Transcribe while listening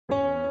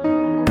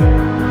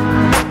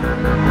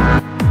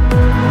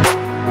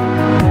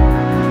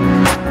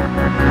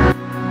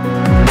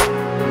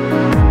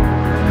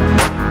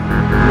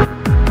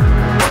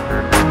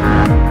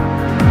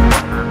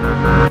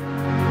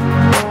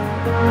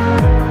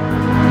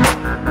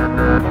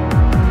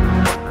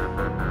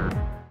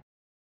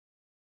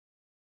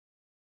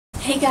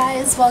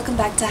guys, welcome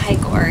back to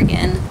Hike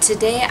Oregon.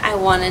 Today I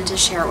wanted to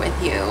share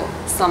with you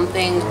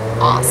something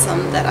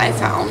awesome that I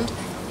found,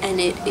 and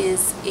it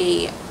is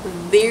a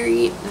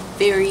very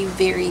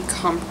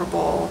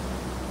comparable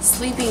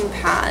sleeping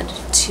pad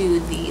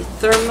to the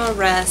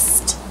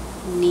Therm-a-Rest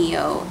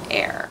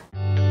NeoAir.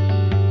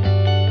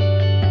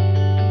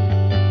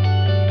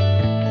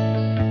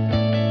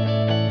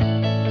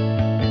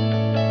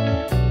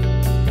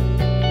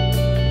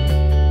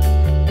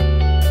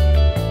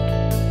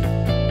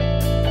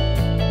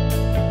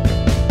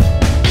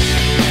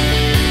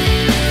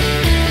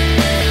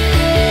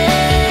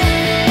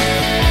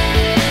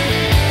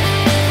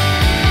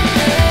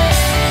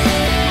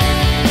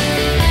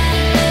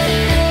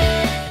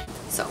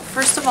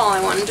 First of all, I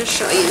wanted to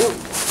show you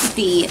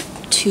the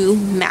two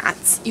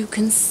mats. You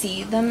can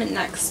see them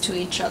next to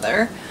each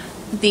other.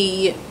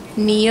 The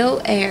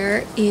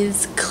NeoAir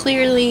is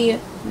clearly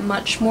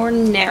much more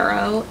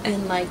narrow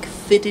and like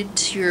fitted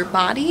to your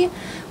body,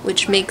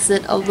 which makes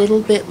it a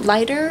little bit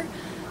lighter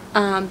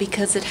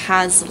because it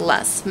has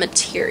less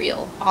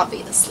material,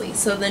 obviously.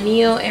 So the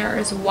NeoAir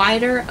is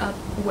wider up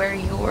where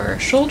your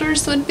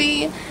shoulders would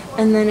be,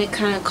 and then it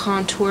kind of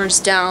contours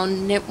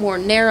down more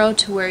narrow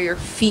to where your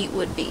feet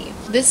would be.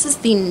 This is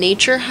the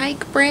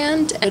Naturehike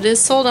brand. It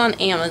is sold on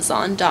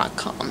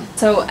Amazon.com.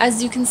 So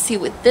as you can see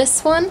with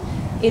this one,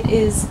 it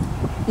is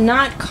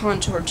not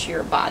contoured to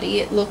your body.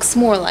 It looks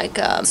more like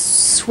a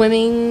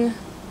swimming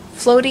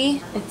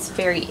floaty. It's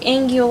very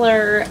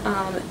angular,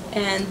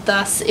 and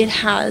thus it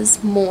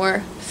has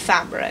more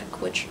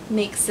fabric, which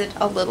makes it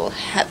a little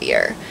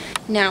heavier.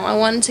 Now I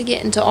wanted to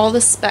get into all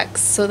the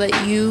specs so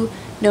that you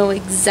know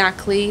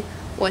exactly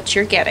what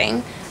you're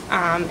getting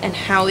and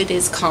how it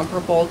is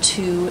comparable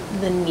to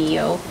the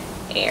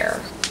NeoAir.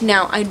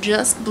 Now I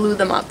just blew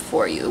them up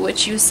for you,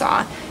 which you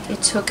saw.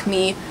 It took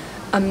me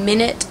 1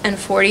 minute and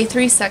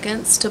 43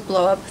 seconds to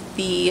blow up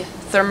the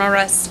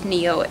Therm-a-Rest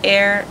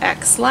NeoAir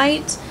X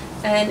Lite,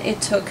 and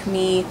it took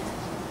me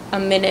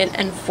 1 minute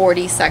and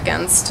 40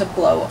 seconds to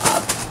blow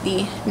up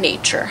the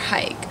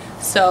Naturehike.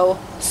 So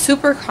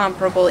super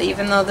comparable,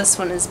 even though this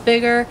one is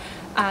bigger.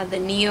 The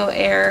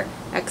NeoAir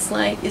X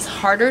Lite is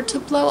harder to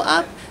blow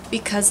up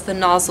because the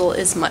nozzle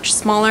is much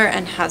smaller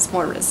and has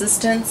more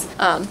resistance.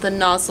 The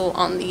nozzle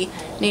on the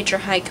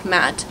Naturehike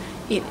mat,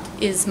 it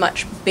is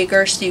much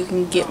bigger, so you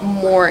can get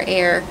more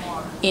air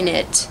in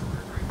it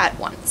at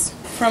once.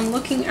 From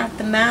looking at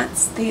the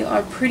mats, they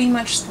are pretty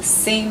much the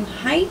same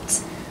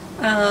height,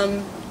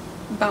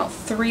 about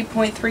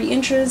 3.3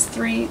 inches,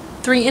 3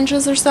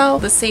 inches or so,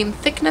 the same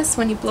thickness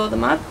when you blow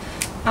them up.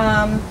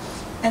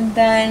 And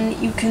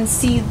then you can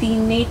see the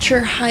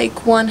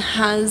Naturehike one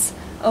has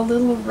a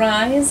little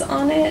rise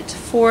on it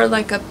for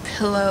like a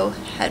pillow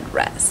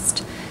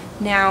headrest.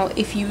 Now,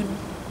 if you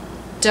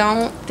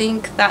don't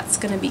think that's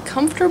going to be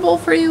comfortable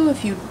for you,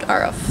 if you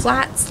are a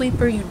flat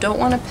sleeper, you don't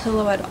want a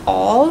pillow at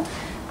all,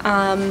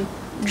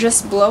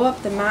 just blow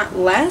up the mat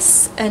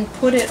less and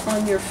put it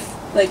on your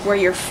like where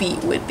your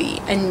feet would be,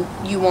 and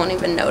you won't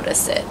even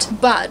notice it.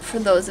 But for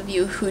those of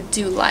you who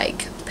do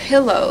like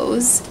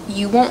pillows,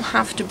 you won't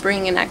have to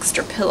bring an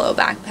extra pillow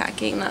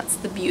backpacking. That's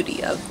the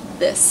beauty of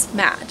this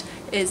mat,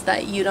 is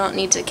that you don't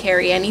need to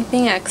carry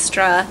anything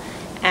extra,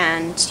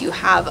 and you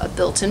have a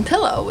built-in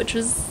pillow, which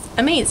is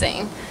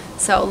amazing.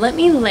 So let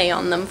me lay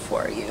on them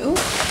for you.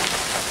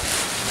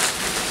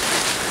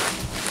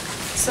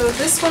 So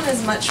this one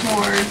is much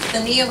more,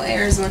 the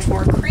NeoAir is much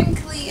more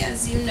crinkly,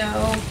 as you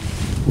know.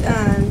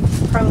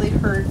 You've probably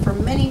heard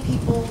from many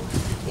people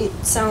it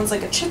sounds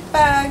like a chip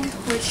bag,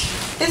 which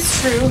is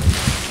true.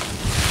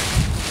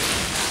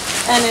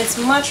 And it's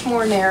much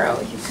more narrow.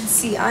 You can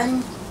see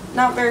I'm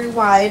not very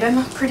wide. I'm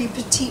a pretty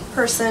petite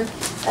person,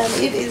 and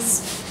it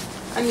is,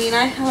 I mean,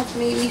 I have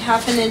maybe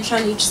 ½ an inch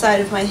on each side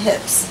of my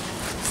hips.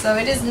 So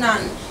it is not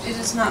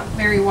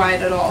very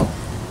wide at all.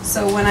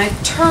 So when I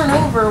turn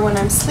over when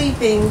I'm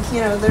sleeping,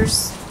 you know,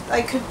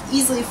 I could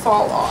easily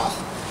fall off.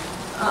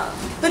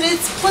 But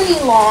it's plenty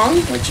long,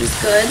 which is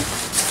good.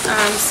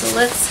 So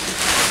let's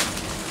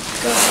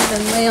go ahead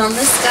and lay on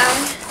this guy.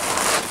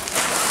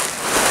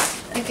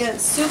 Again,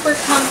 super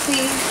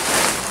comfy.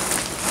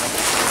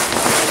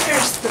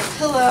 Here's the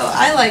pillow.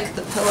 I like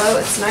the pillow,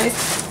 it's nice.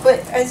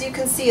 But as you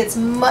can see, it's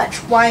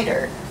much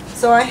wider.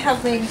 So I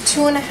have maybe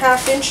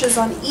 2½ inches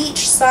on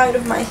each side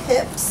of my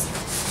hips,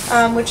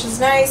 which is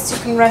nice. You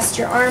can rest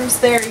your arms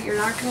there. You're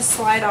not going to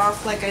slide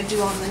off like I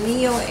do on the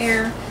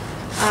NeoAir.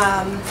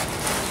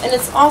 And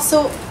it's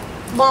also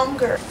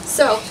longer.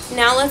 So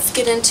now let's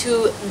get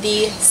into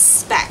the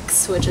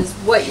specs, which is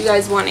what you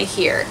guys want to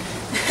hear.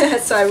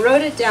 So I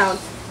wrote it down.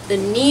 The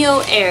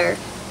NeoAir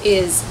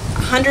is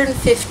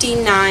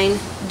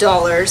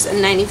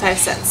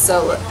 $159.95,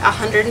 so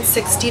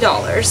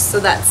 $160. So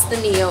that's the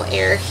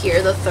NeoAir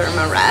here, the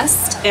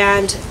Therm-a-Rest.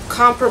 And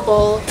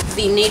comparable,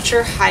 the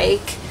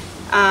Naturehike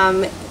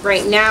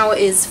right now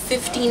is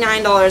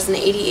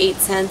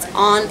 $59.88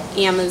 on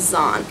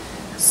Amazon.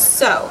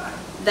 So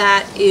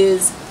that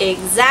is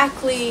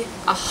exactly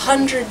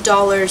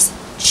 $100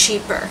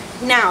 cheaper.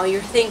 Now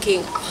you're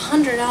thinking,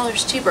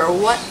 $100 cheaper,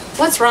 what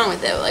what's wrong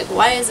with it? Like,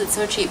 why is it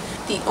so cheap?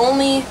 The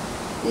only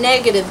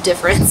negative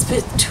difference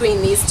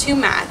between these two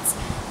mats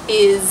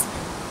is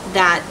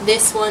that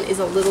this one is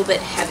a little bit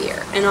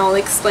heavier, and I'll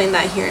explain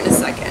that here in a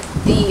second.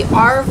 The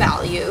R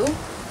value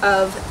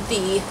of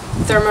the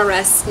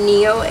Therm-a-Rest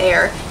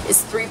NeoAir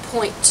is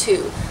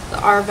 3.2.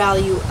 The R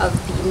value of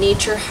the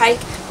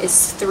Naturehike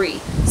is 3.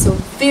 So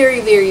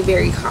very, very,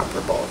 very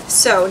comparable.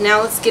 So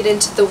now let's get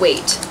into the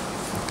weight.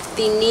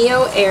 The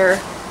NeoAir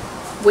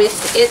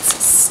with its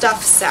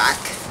stuff sack,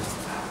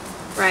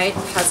 right,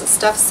 has a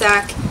stuff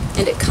sack,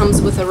 and it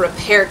comes with a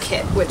repair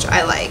kit, which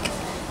I like,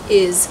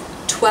 is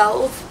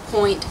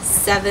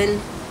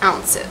 12.7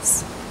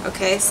 ounces.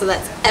 Okay, so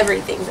that's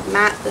everything: the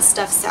mat, the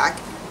stuff sack,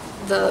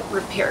 the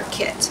repair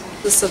kit.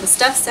 So the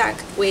stuff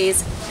sack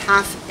weighs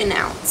 ½ an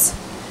ounce.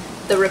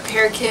 The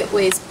repair kit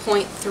weighs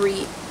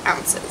 0.3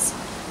 ounces.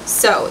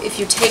 So if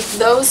you take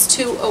those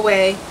two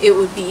away, it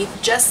would be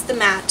just the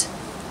mat,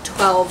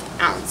 12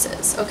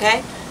 ounces.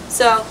 Okay,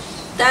 so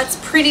that's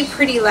pretty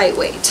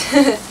lightweight.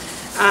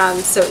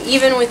 So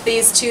even with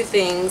these two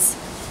things,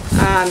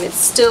 it's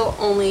still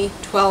only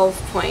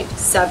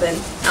 12.7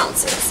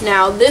 ounces.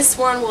 Now this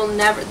one will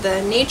never,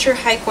 the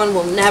Naturehike one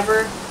will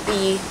never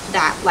be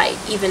that light,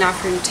 even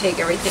after you take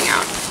everything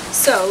out.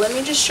 So let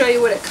me just show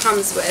you what it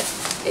comes with.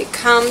 It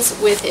comes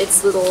with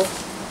its little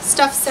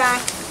stuff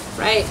sack,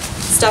 right?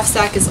 Stuff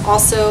sack is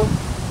also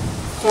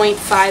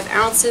 0.5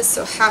 ounces,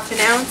 so ½ an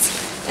ounce.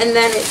 And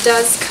then it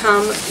does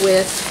come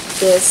with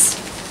this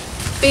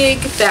big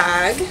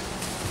bag,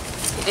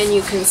 and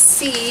you can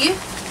see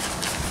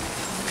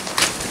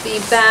the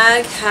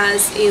bag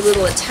has a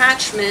little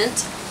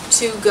attachment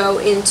to go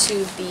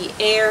into the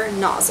air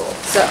nozzle.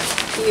 So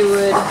you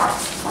would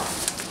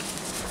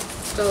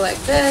go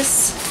like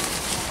this,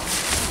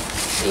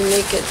 you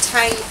make it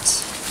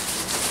tight,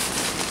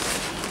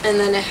 and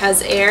then it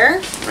has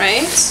air,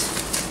 right?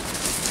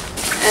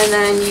 And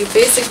then you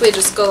basically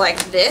just go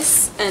like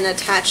this and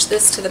attach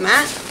this to the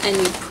mat, and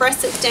you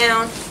press it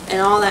down, and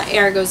all that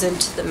air goes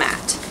into the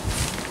mat.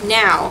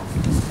 Now,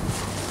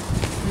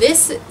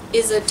 this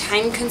is a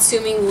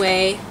time-consuming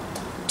way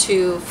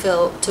to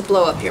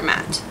blow up your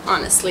mat.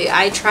 Honestly,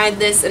 I tried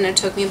this and it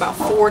took me about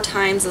 4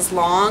 times as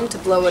long to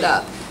blow it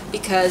up,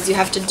 because you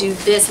have to do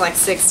this like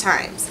 6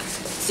 times.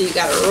 So you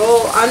gotta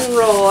roll,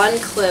 unroll,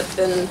 unclip,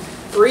 and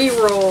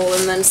re-roll,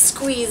 and then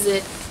squeeze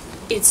it.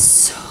 It's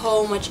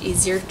so much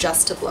easier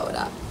just to blow it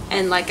up.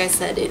 And like I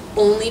said, it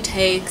only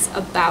takes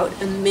about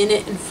 1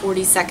 minute and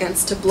 40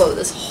 seconds to blow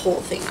this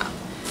whole thing up.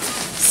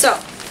 So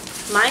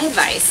my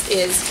advice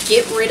is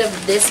get rid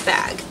of this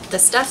bag, the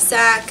stuff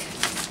sack,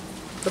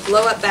 the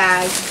blow up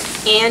bag,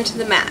 and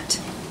the mat.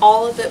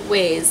 All of it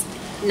weighs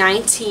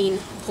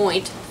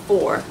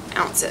 19.4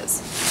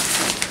 ounces.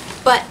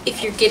 But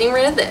if you're getting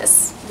rid of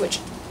this, which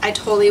I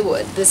totally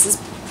would, this is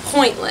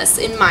pointless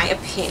in my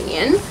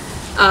opinion,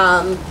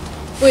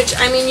 which,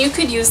 I mean, you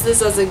could use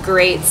this as a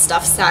great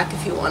stuff sack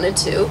if you wanted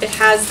to. It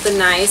has the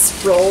nice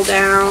roll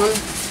down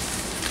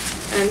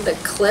and the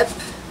clip.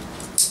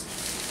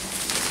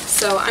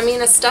 So, I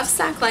mean, a stuff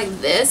sack like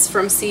this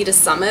from Sea to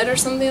Summit or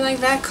something like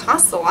that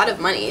costs a lot of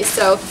money.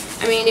 So,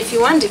 I mean, if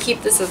you wanted to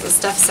keep this as a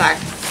stuff sack,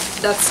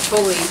 that's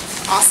totally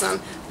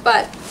awesome.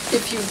 But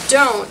if you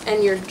don't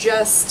and you're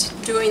just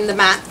doing the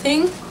mat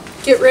thing,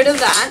 get rid of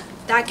that.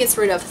 That gets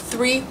rid of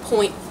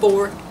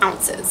 3.4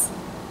 ounces.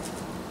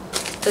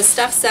 The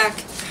stuff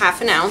sack,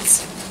 ½ an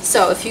ounce.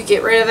 So if you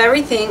get rid of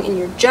everything and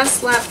you're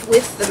just left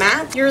with the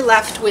mat, you're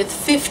left with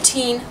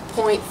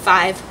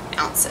 15.5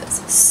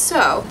 ounces.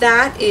 So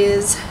that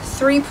is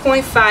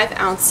 3.5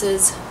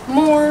 ounces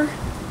more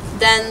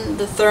than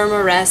the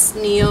Therm-a-Rest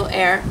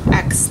NeoAir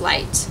X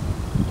Lite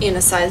in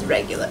a size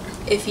regular.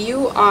 If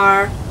you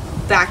are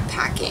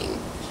backpacking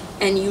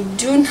and you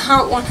do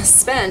not want to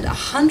spend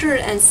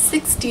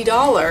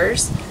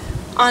 $160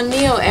 on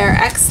NeoAir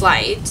X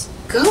Lite,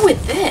 go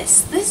with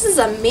this. This is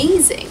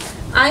amazing.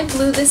 I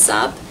blew this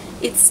up.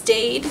 It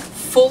stayed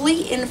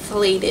fully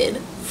inflated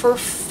for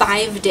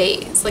 5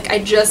 days. Like, I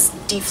just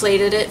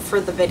deflated it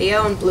for the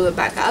video and blew it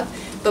back up.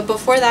 But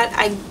before that,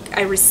 I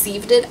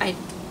received it. I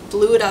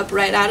blew it up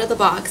right out of the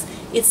box.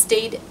 It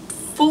stayed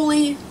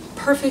fully,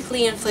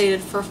 perfectly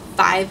inflated for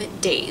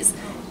 5 days.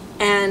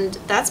 And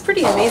that's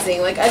pretty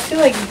amazing. Like, I feel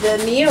like the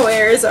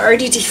NeoAir is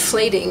already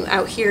deflating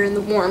out here in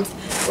the warmth,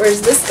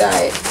 whereas this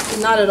guy,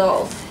 not at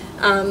all.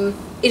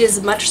 It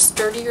is much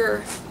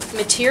sturdier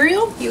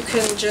material. You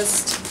can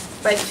just,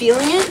 by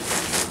feeling it,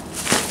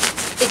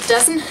 it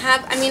doesn't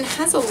have, I mean, it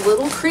has a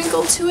little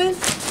crinkle to it,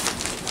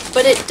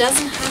 but it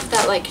doesn't have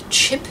that like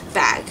chip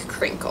bag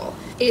crinkle.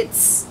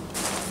 It's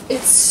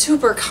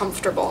super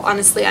comfortable.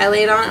 Honestly, I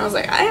laid on it and I was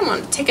like, I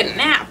want to take a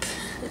nap.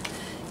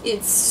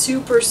 It's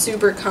super,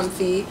 super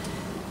comfy.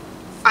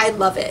 I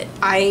love it.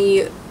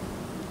 I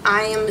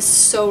am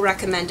so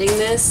recommending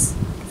this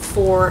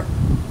for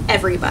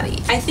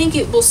everybody. I think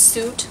it will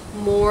suit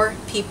more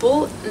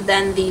people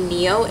than the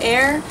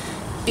NeoAir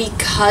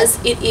because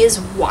it is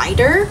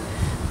wider.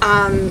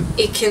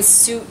 It can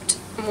suit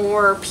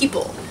more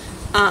people.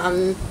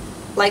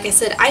 Like I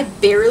said, I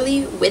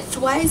barely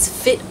width-wise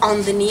fit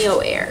on the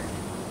NeoAir.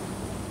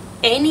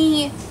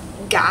 any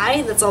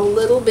guy that's a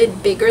little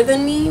bit bigger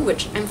than me,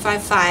 which I'm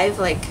 5'5",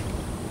 like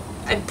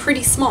I'm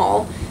pretty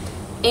small,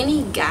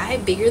 any guy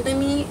bigger than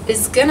me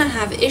is gonna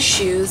have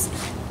issues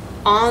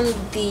on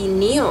the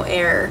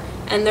NeoAir,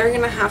 and they're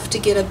gonna have to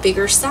get a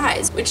bigger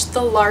size, which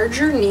the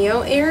larger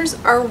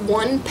NeoAirs are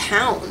 1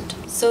 pound.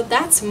 So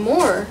that's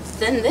more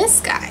than this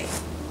guy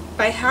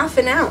by ½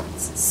 an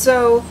ounce.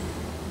 So,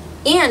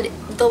 and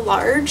the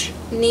large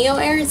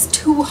NeoAir is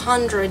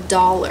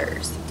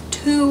 $200.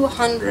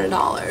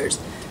 $200.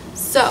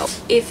 So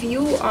if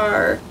you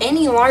are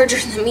any larger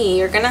than me,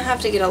 you're gonna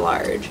have to get a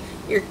large.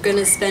 You're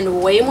gonna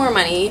spend way more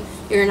money.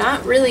 You're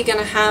not really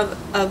gonna have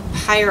a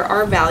higher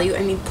R value.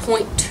 I mean,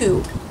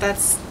 0.2,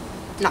 that's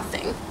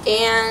nothing.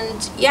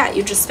 And yeah,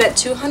 you just spent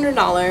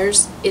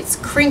 $200. It's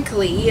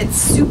crinkly, it's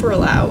super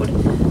loud,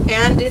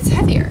 and it's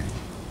heavier.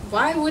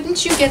 Why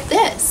wouldn't you get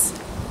this?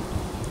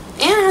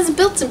 And it has a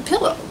built-in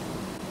pillow.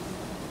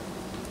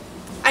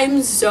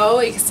 I'm so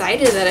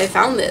excited that I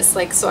found this,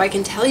 like, so I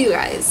can tell you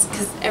guys,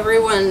 because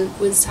everyone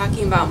was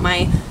talking about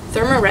my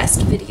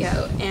Therm-a-Rest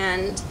video,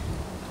 and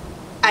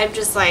I'm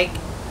just like,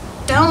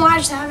 don't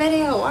watch that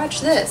video,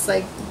 watch this.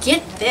 Like,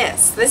 get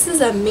this. This is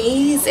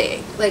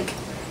amazing. Like,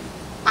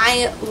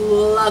 I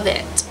love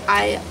it.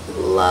 I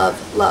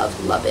love,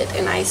 love, love it,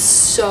 and I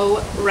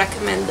so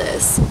recommend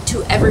this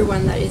to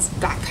everyone that is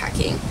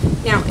backpacking.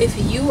 Now, if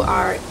you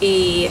are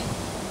a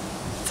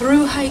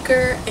through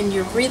hiker and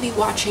you're really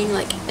watching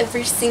like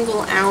every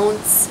single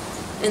ounce,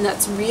 and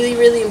that's really,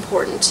 really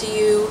important to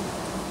you,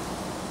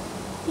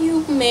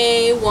 you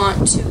may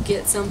want to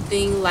get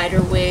something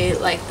lighter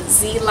weight, like the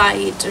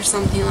Z-Lite or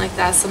something like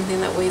that, something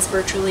that weighs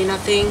virtually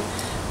nothing.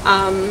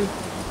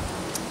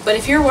 But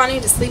if you're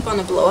wanting to sleep on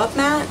a blow-up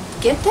mat,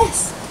 get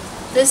this.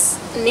 This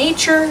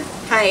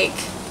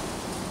Naturehike,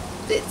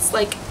 it's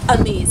like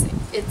amazing.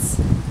 It's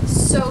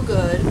so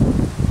good.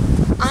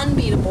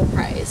 Unbeatable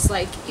price.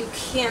 Like, you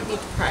can't beat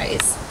the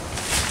price.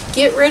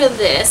 Get rid of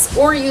this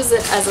or use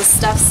it as a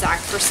stuff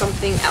sack for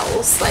something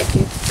else. Like,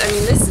 I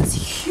mean, this is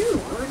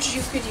huge.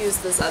 You could use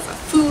this as a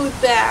food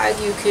bag.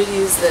 You could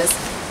use this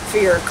for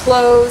your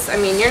clothes. I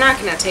mean, you're not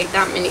going to take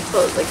that many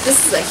clothes. Like,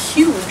 this is a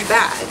huge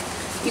bag.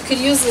 You could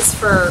use this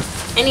for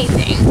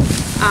anything,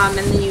 and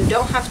then you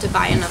don't have to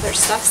buy another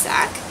stuff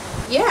sack.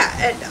 Yeah,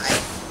 and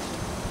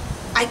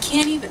I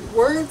can't even,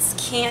 words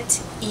can't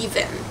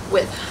even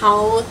with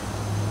how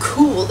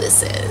cool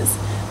this is.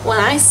 When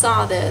I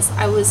saw this,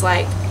 I was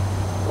like,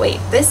 wait,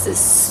 this is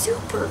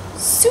super,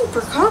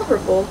 super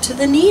comparable to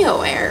the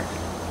NeoAir.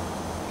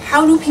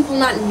 How do people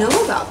not know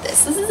about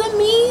this? This is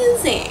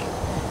amazing.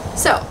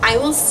 So I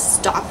will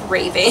stop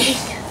raving.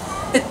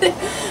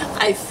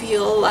 I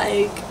feel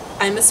like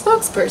I'm a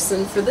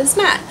spokesperson for this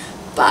mat,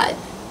 but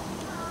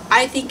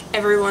I think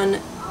everyone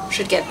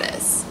should get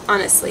this.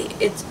 Honestly,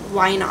 it's,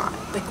 why not?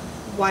 Like,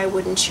 why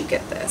wouldn't you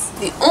get this?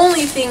 The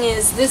only thing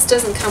is, this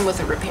doesn't come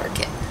with a repair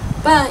kit,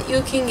 but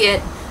you can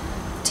get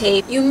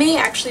tape. You may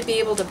actually be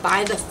able to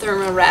buy the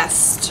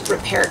Therm-a-Rest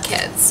repair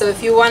kit. So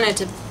if you wanted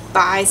to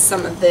buy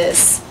some of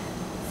this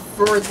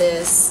for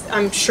this,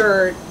 I'm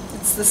sure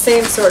it's the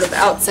same sort of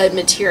outside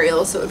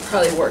material, so it would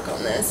probably work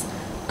on this.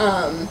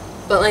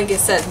 But like I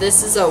said,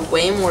 this is a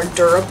way more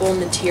durable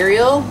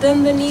material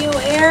than the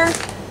NeoAir,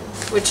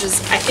 which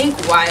is, I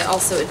think, why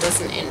also it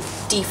doesn't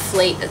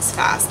deflate as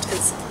fast.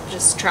 It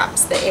just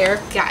traps the air.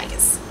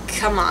 Guys,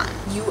 come on.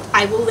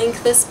 I will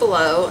link this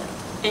below,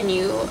 and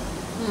you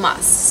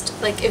must.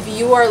 Like, if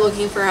you are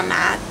looking for a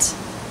mat,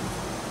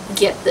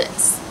 get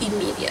this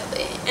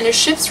immediately. And it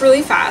ships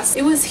really fast.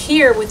 It was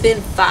here within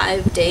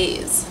 5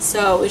 days,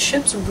 so it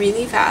ships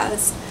really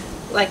fast.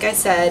 Like I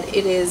said,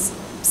 it is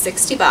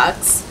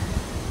 $60.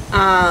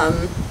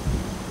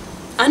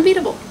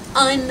 Unbeatable.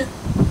 Unbeatable.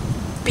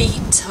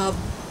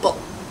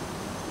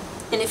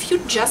 And if you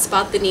just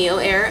bought the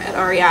NeoAir at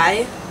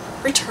REI,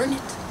 return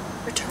it.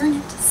 Return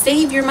it.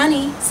 Save your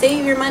money.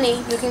 Save your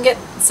money. You can get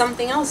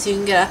something else. You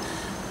can get a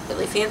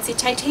really fancy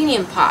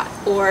titanium pot,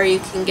 or you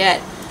can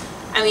get,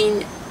 I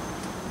mean,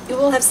 you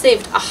will have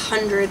saved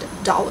 $100.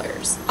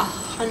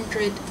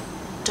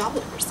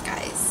 $100,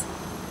 guys.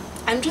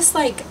 I'm just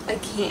like, I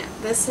can't.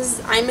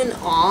 I'm in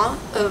awe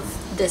of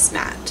this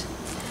mat.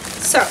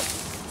 So,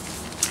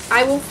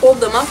 I will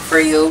fold them up for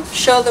you,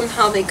 show them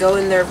how they go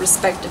in their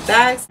respective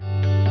bags.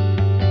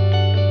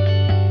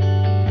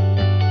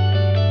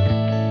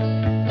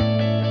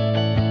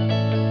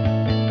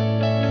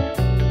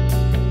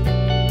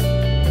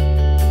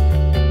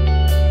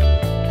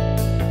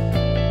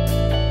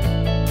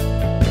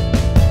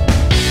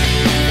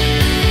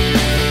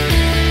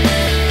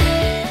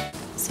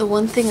 So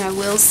one thing I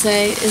will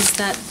say is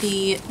that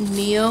the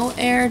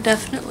NeoAir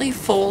definitely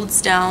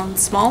folds down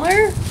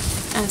smaller,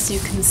 as you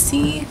can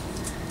see.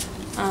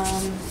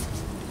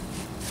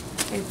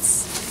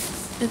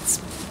 It's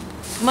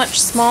much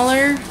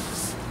smaller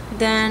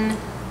than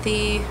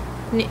the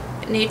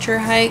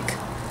Naturehike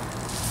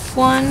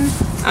one.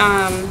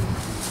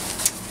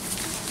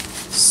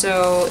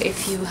 So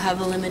if you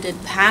have a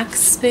limited pack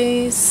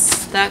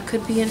space, that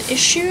could be an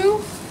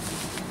issue.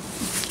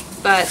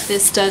 but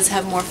this does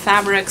have more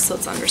fabric, so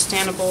it's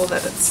understandable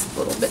that it's a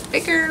little bit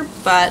bigger,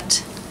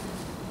 but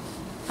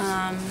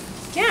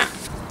yeah,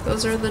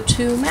 those are the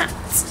two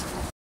mats.